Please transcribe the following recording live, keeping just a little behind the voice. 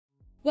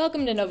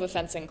Welcome to Nova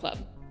Fencing Club.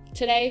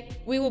 Today,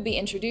 we will be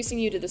introducing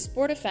you to the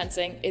sport of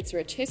fencing, its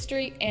rich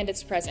history, and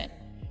its present.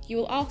 You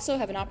will also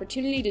have an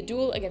opportunity to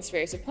duel against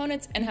various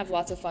opponents and have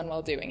lots of fun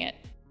while doing it.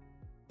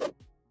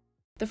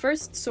 The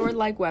first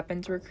sword-like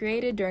weapons were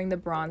created during the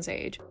Bronze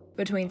Age,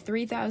 between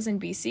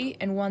 3000 BC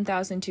and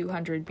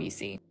 1200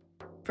 BC.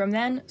 From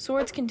then,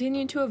 swords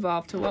continued to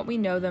evolve to what we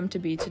know them to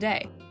be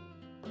today.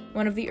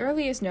 One of the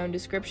earliest known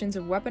descriptions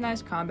of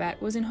weaponized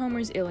combat was in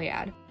Homer's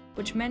Iliad,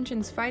 which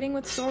mentions fighting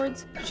with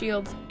swords,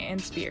 shields, and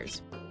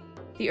spears.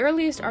 The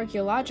earliest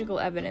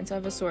archaeological evidence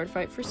of a sword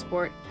fight for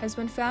sport has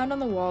been found on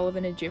the wall of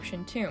an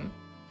Egyptian tomb,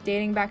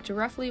 dating back to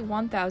roughly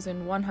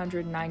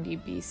 1190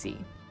 BC.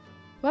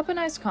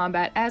 Weaponized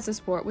combat as a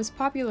sport was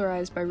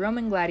popularized by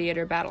Roman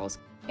gladiator battles,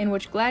 in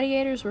which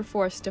gladiators were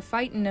forced to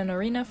fight in an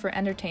arena for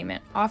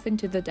entertainment, often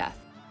to the death.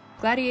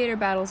 Gladiator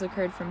battles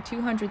occurred from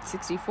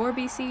 264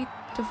 BC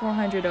to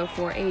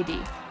 404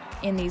 AD.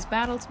 In these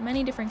battles,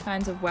 many different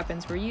kinds of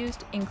weapons were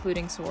used,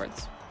 including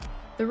swords.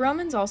 The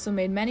Romans also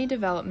made many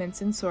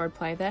developments in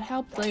swordplay that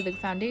helped lay the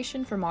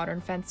foundation for modern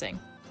fencing.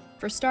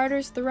 For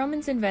starters, the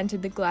Romans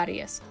invented the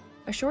gladius,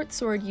 a short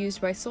sword used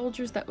by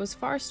soldiers that was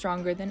far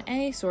stronger than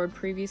any sword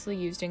previously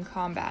used in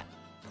combat.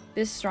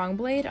 This strong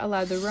blade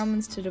allowed the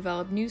Romans to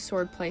develop new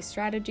swordplay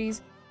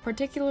strategies,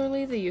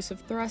 particularly the use of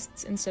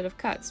thrusts instead of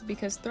cuts,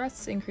 because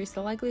thrusts increased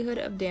the likelihood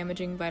of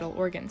damaging vital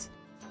organs.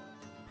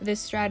 This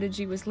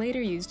strategy was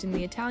later used in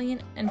the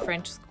Italian and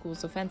French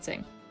schools of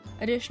fencing.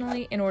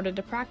 Additionally, in order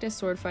to practice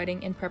sword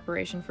fighting in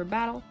preparation for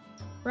battle,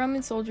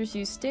 Roman soldiers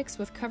used sticks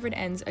with covered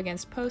ends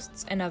against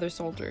posts and other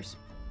soldiers.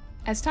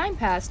 As time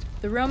passed,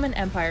 the Roman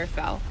Empire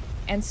fell,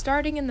 and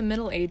starting in the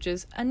Middle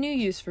Ages, a new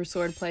use for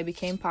swordplay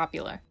became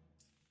popular: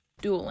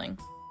 dueling.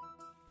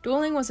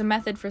 Dueling was a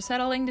method for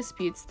settling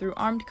disputes through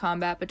armed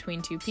combat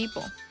between two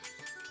people.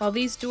 While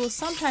these duels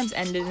sometimes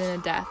ended in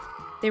a death,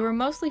 they were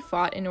mostly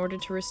fought in order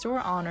to restore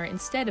honor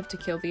instead of to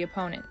kill the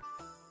opponent.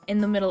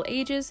 In the Middle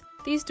Ages,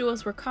 these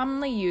duels were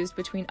commonly used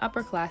between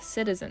upper-class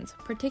citizens,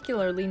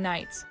 particularly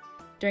knights.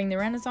 During the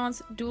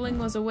Renaissance, dueling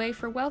was a way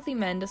for wealthy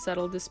men to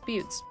settle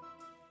disputes.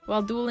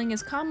 While dueling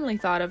is commonly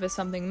thought of as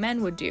something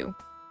men would do,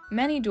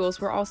 many duels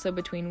were also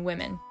between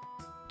women.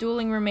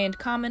 Dueling remained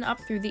common up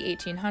through the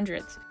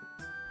 1800s.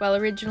 While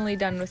originally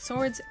done with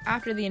swords,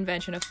 after the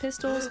invention of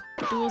pistols,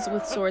 duels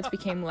with swords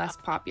became less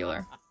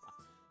popular.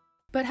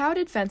 But how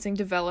did fencing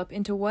develop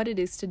into what it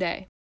is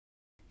today?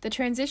 The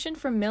transition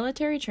from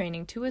military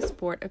training to a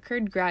sport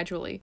occurred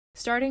gradually,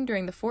 starting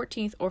during the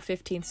 14th or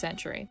 15th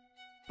century.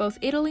 Both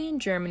Italy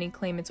and Germany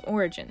claim its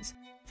origins,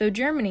 though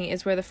Germany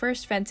is where the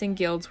first fencing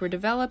guilds were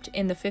developed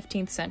in the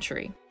 15th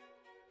century.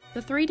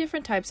 The three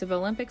different types of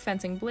Olympic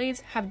fencing blades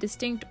have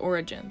distinct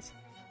origins.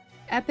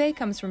 Epee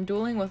comes from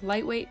dueling with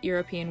lightweight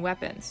European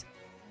weapons.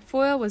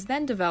 Foil was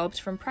then developed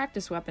from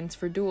practice weapons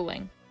for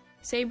dueling.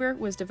 Saber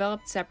was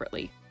developed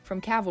separately, from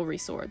cavalry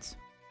swords.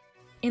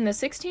 In the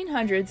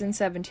 1600s and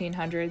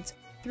 1700s,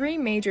 three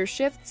major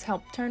shifts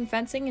helped turn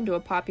fencing into a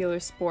popular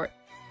sport.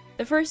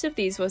 The first of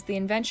these was the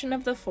invention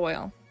of the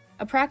foil,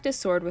 a practice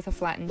sword with a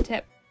flattened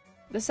tip.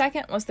 The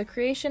second was the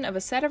creation of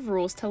a set of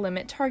rules to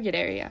limit target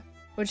area,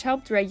 which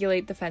helped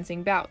regulate the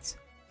fencing bouts.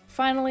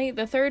 Finally,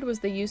 the third was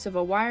the use of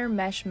a wire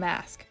mesh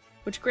mask,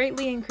 which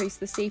greatly increased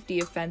the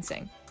safety of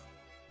fencing.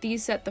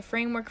 These set the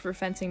framework for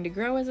fencing to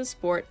grow as a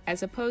sport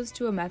as opposed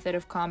to a method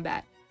of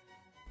combat.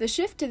 The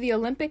shift to the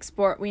Olympic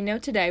sport we know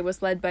today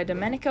was led by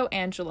Domenico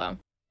Angelo,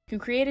 who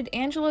created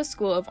Angelo's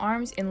School of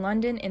Arms in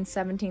London in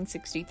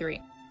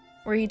 1763,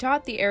 where he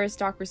taught the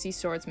aristocracy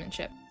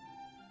swordsmanship.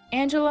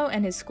 Angelo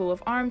and his School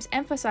of Arms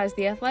emphasized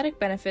the athletic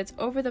benefits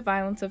over the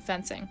violence of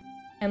fencing,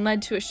 and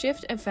led to a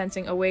shift of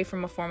fencing away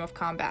from a form of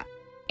combat.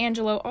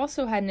 Angelo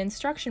also had an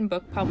instruction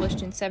book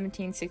published in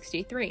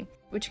 1763,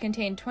 which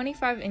contained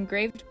 25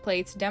 engraved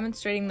plates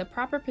demonstrating the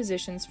proper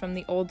positions from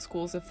the old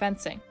schools of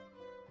fencing.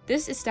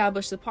 This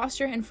established the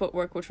posture and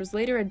footwork which was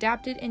later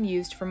adapted and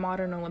used for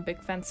modern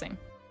Olympic fencing.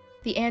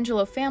 The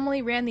Angelo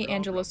family ran the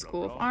Angelo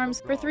School of Arms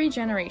for 3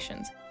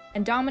 generations,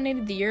 and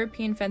dominated the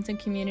European fencing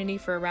community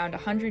for around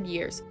 100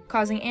 years,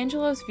 causing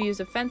Angelo's views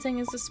of fencing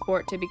as a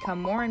sport to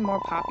become more and more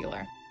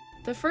popular.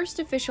 The first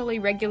officially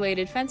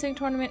regulated fencing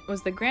tournament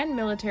was the Grand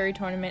Military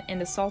Tournament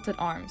and Assault at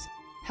Arms,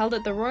 held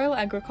at the Royal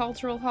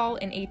Agricultural Hall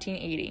in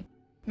 1880,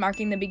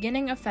 marking the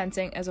beginning of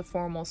fencing as a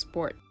formal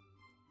sport.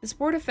 The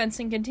sport of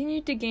fencing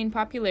continued to gain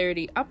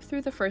popularity up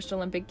through the first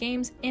Olympic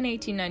Games in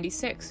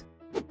 1896,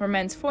 where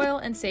men's foil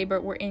and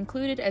saber were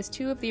included as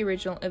 2 of the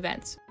original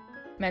events.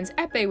 Men's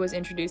epee was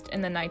introduced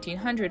in the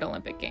 1900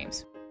 Olympic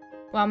Games.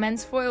 While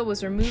men's foil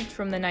was removed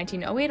from the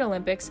 1908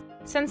 Olympics,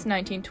 since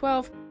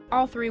 1912,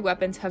 all 3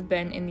 weapons have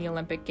been in the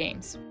Olympic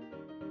Games.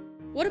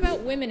 What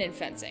about women in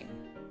fencing?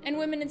 And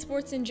women in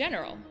sports in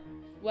general?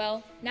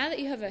 Well, now that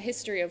you have a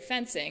history of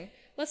fencing,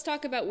 let's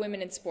talk about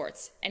women in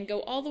sports, and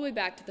go all the way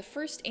back to the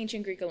first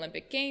ancient Greek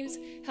Olympic Games,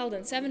 held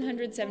in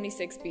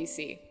 776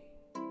 BC.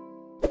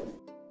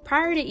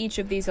 Prior to each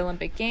of these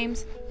Olympic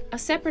Games, a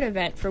separate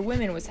event for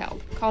women was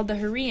held, called the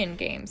Heraean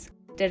Games,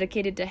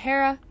 dedicated to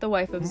Hera, the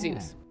wife of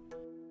Zeus.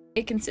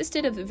 It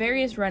consisted of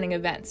various running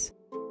events.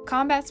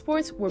 Combat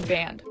sports were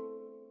banned.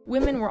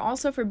 Women were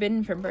also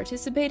forbidden from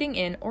participating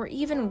in or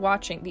even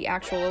watching the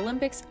actual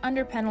Olympics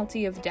under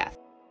penalty of death.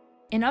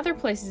 In other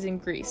places in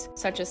Greece,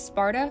 such as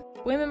Sparta,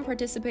 women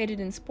participated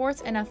in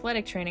sports and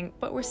athletic training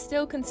but were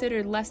still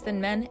considered less than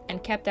men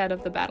and kept out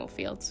of the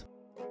battlefields.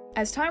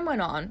 As time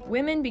went on,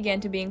 women began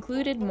to be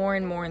included more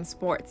and more in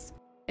sports.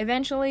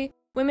 Eventually,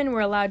 women were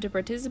allowed to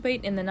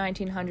participate in the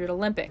 1900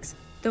 Olympics,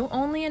 though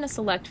only in a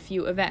select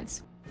few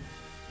events.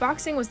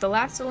 Boxing was the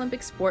last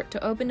Olympic sport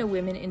to open to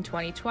women in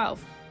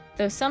 2012,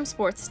 though some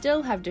sports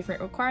still have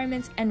different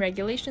requirements and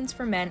regulations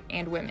for men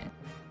and women.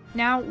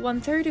 Now,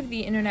 1/3 of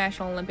the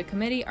International Olympic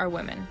Committee are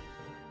women.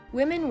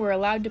 Women were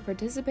allowed to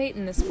participate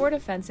in the sport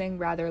of fencing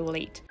rather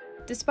late.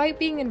 Despite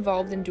being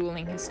involved in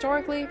dueling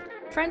historically,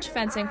 French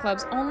fencing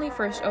clubs only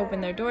first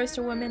opened their doors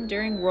to women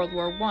during World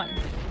War I,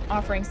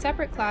 offering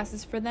separate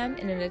classes for them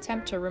in an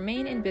attempt to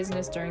remain in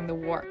business during the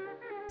war.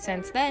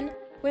 Since then,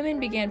 women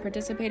began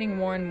participating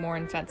more and more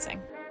in fencing.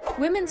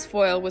 Women's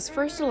foil was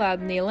first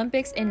allowed in the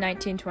Olympics in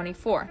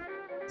 1924.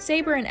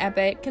 Saber and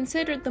épée,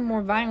 considered the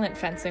more violent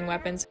fencing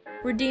weapons,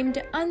 were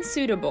deemed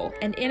unsuitable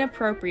and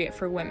inappropriate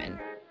for women,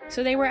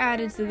 so they were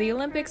added to the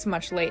Olympics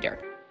much later.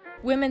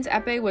 Women's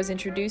épée was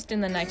introduced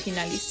in the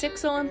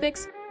 1996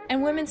 Olympics,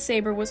 and women's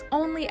saber was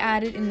only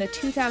added in the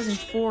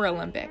 2004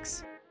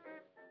 Olympics.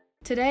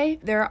 Today,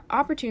 there are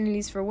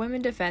opportunities for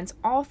women to fence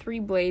all three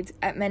blades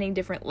at many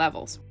different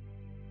levels.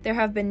 There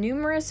have been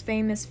numerous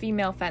famous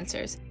female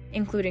fencers,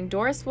 including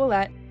Doris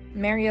Ouellette,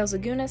 Marielle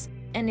Zagunis,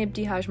 and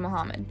Ibtihaj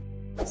Mohammed.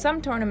 Some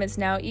tournaments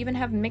now even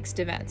have mixed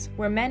events,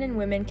 where men and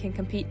women can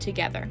compete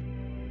together.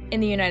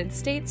 In the United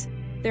States,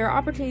 there are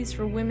opportunities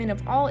for women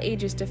of all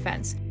ages to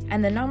fence,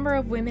 and the number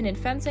of women in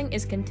fencing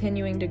is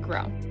continuing to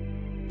grow.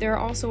 There are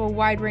also a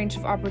wide range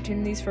of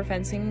opportunities for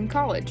fencing in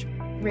college,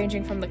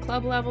 ranging from the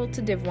club level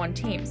to Div 1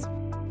 teams,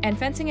 and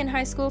fencing in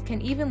high school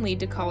can even lead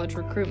to college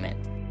recruitment.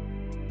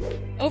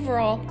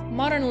 Overall,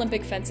 modern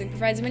Olympic fencing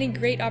provides many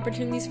great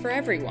opportunities for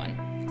everyone.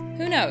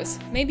 Who knows,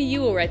 maybe you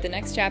will write the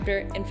next chapter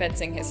in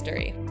fencing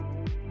history.